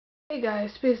Hey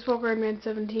guys,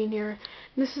 baseballcardman17 here.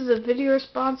 This is a video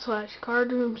response /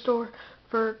 card room store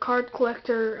for card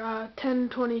collector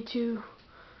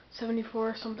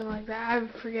 102274, something like that. I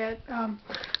forget.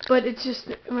 But it's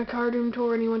just my card room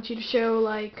tour, and he wants you to show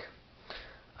like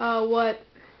how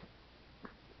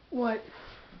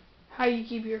you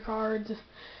keep your cards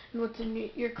and what's in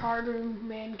your card room,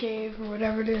 man cave, or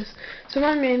whatever it is. So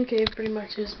my man cave pretty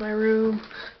much is my room.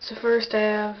 So first I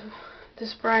have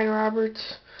this Brian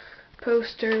Roberts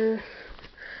poster,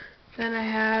 then I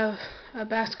have a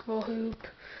basketball hoop,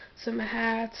 some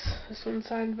hats, this one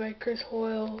signed by Chris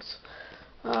Hoyles,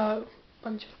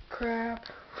 bunch of crap,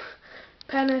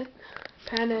 pennant,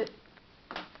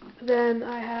 then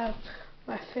I have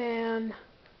my fan,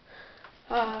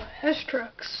 Hesh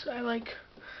trucks. I like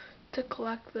to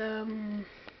collect them,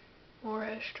 more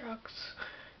Hesh trucks,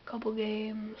 couple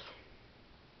games,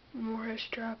 more Hesh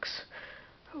trucks,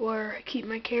 where I keep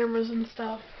my cameras and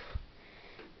stuff.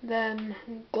 Then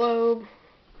globe,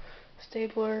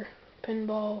 stapler,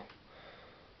 pinball.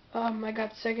 I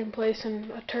got second place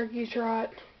in a turkey trot.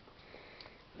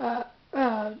 I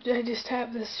just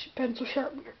have this pencil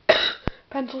sharpener.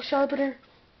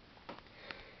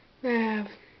 I have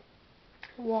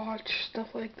a watch,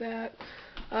 stuff like that.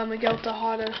 Miguel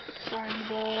Tejada signed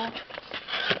ball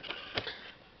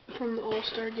from the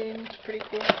All-Star game. It's pretty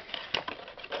cool.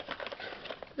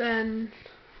 Then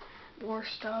more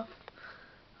stuff.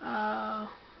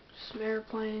 Some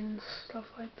airplanes, stuff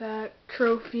like that,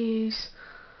 trophies,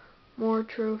 more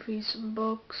trophies, some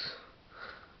books,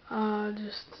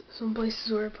 just some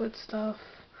places where I put stuff.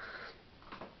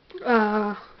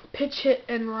 Pitch, hit,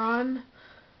 and run.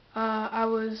 I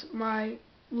was my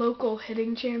local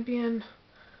hitting champion.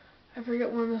 I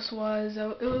forget when this was.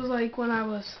 It was like when I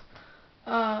was,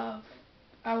 I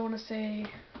want to say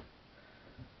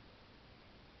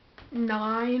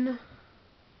 9.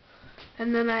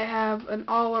 And then I have an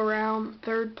all-around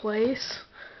third place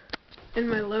in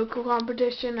my local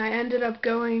competition. I ended up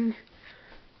going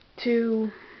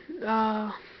to,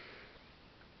 I'm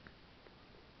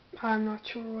not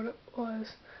sure what it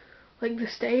was, like the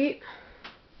state.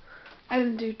 I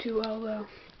didn't do too well though.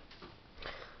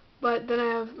 But then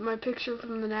I have my picture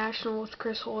from the National with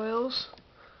Chris Hoyles,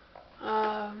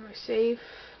 my safe,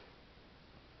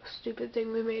 stupid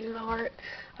thing we made in art,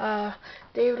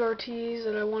 David Ortiz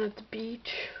that I won at the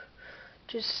beach,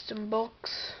 just some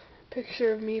books,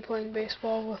 picture of me playing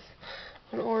baseball with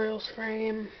an Orioles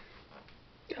frame,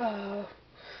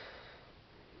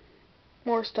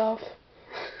 more stuff,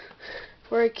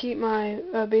 where I keep my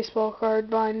baseball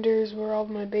card binders where all of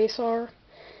my base are.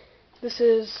 This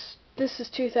is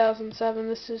 2007,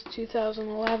 this is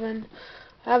 2011,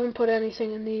 I haven't put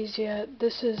anything in these yet.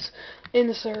 This is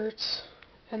inserts.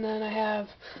 And then I have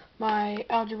my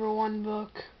Algebra 1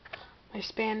 book, my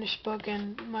Spanish book,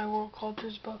 and my World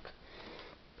Cultures book.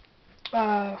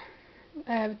 I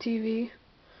have a TV in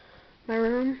my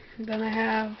room. Then I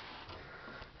have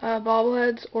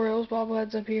bobbleheads, Orioles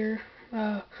bobbleheads up here.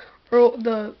 The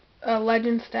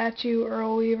legend statue,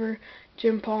 Earl Weaver,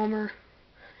 Jim Palmer,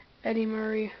 Eddie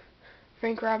Murray,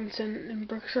 Frank Robinson, and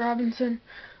Brooks Robinson.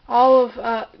 All of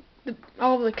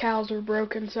the cows were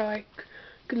broken, so I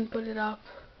couldn't put it up.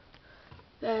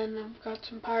 Then I've got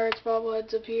some Pirates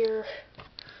bobbleheads up here,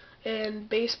 and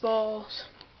baseballs.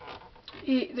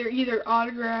 They're either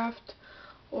autographed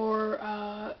or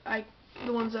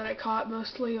the ones that I caught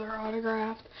mostly are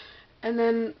autographed. And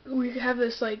then we have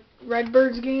this like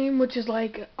Redbirds game, which is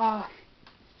like it's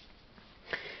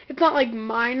not like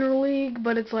minor league,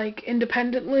 but it's like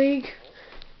independent league.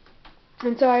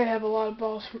 And so I have a lot of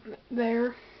balls from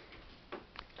there.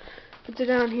 But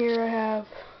down here I have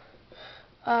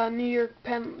New York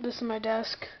pen. This is my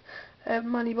desk. I have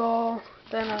Moneyball,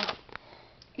 then a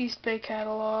East Bay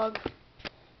catalog,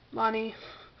 money.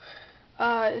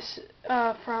 It's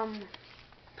from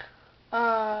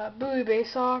Bowie Bay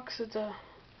Sox. It's a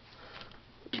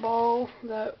ball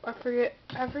that I forget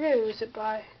who was it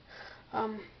by.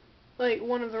 Like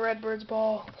one of the Redbirds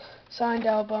ball, signed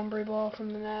Al Bunbury ball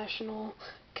from the National,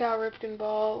 Cal Ripken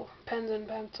ball, pens and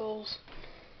pencils.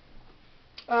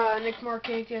 Nick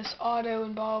Markakis auto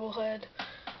and bobblehead,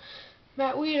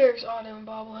 Matt Wieters auto and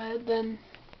bobblehead, then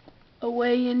a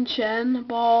Wei-Yin Chen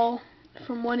ball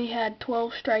from when he had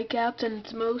 12 strikeouts, and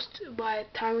it's most by a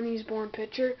Taiwanese born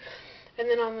pitcher. And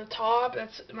then on the top,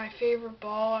 that's my favorite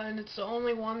ball, and it's the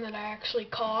only one that I actually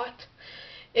caught.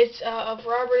 It's of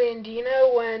Robert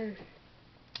Andino when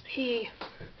he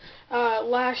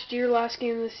last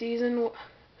game of the season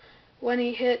when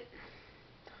he hit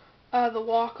the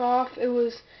walk-off. It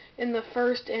was in the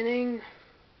first inning,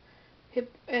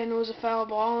 and it was a foul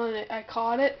ball, and I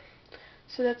caught it.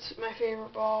 So that's my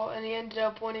favorite ball, and he ended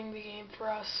up winning the game for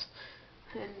us,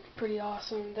 and pretty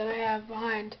awesome. Then I have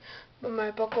behind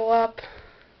my buckle up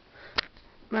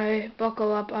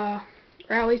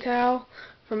rally towel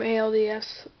from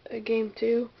ALDS Game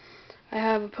 2. I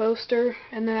have a poster,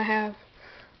 and then I have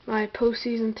my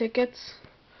postseason tickets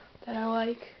that I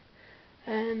like,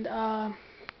 and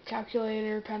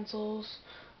calculator, pencils,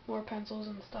 more pencils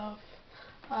and stuff.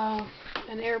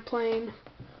 An airplane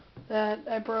that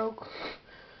I broke.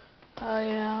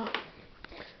 Yeah.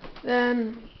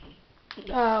 Then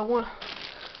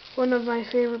one of my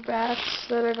favorite bats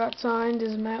that I got signed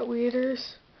is Matt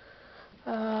Wieters.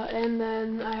 And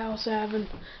then I also have an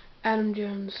Adam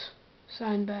Jones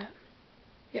signed bat.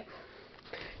 Yep.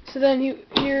 So then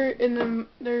here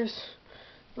there's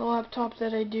the laptop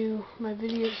that I do my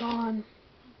videos on,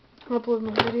 upload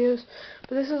my videos.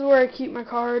 But this is where I keep my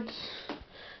cards,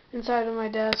 inside of my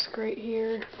desk right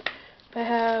here.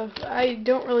 I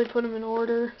don't really put them in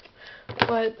order,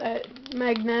 but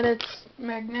magnetics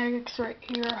right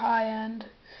here are high end.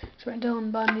 It's my Dylan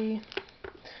Bundy.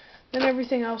 Then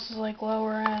everything else is like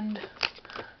lower end.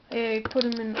 I put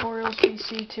them in Orioles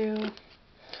PC too.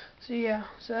 So yeah,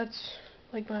 so that's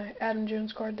like my Adam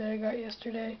Jones card that I got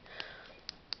yesterday.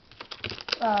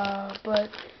 But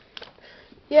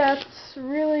yeah, it's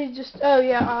really just, oh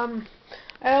yeah,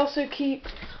 I also keep,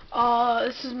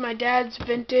 this is my dad's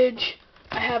vintage.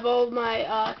 I have all of my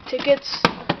tickets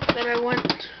that I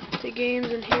went to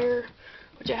games in here,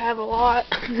 which I have a lot.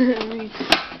 I mean,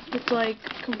 it's like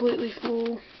completely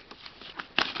full.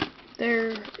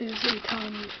 There is a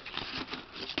ton.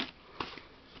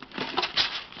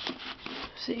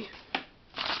 See,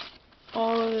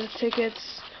 all of the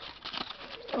tickets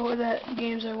or that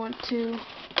games I went to,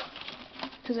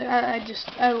 because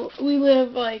we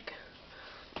live like,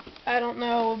 I don't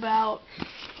know, about,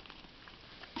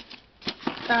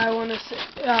 I want to say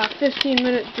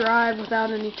 15-minute drive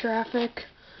without any traffic.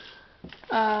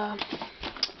 And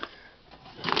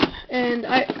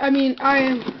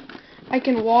I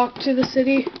can walk to the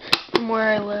city from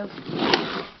where I live.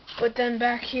 But then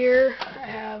back here I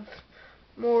have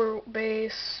more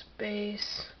base,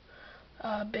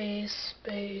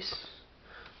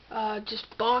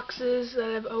 just boxes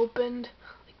that I've opened,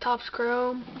 like Topps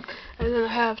Chrome, and then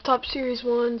I have Top Series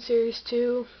 1, Series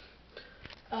 2,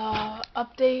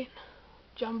 Update,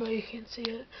 Jumbo, you can't see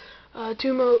it,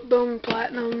 2 Bowman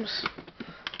Platinums,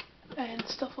 and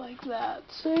stuff like that.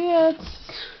 So yeah,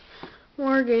 it's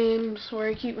more games where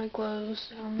I keep my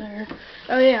clothes down there.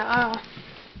 Oh yeah,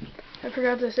 I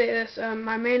forgot to say this,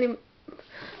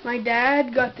 my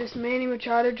dad got this Manny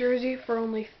Machado jersey for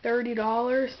only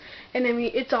 $30, and I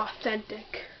mean, it's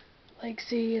authentic. Like,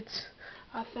 see, it's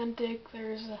authentic.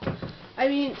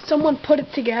 Someone put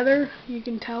it together, you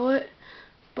can tell it,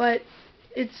 but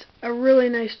it's a really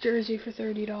nice jersey for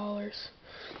 $30.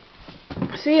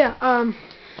 So yeah,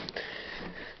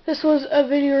 this was a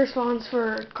video response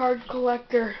for Card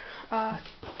Collector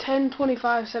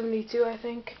 102579, I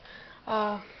think.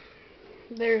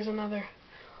 There's another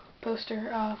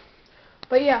poster.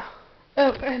 But yeah.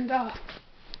 Oh, and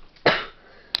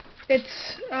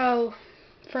it's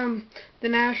from the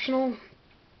National,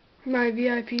 my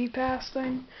VIP pass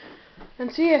thing.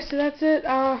 And so yeah, so that's it.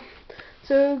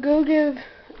 So go give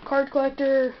Card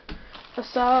Collector a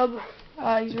sub.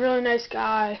 He's a really nice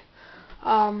guy.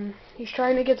 He's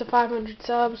trying to get to 500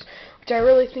 subs, which I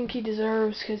really think he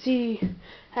deserves, because he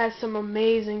has some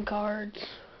amazing cards.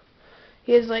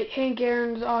 He has like Hank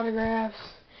Aaron's autographs.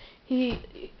 He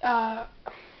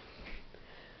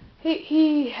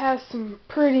has some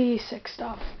pretty sick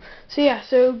stuff. So yeah,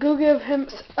 so go give him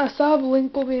a sub.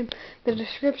 Link will be in the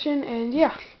description, and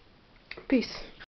yeah, peace.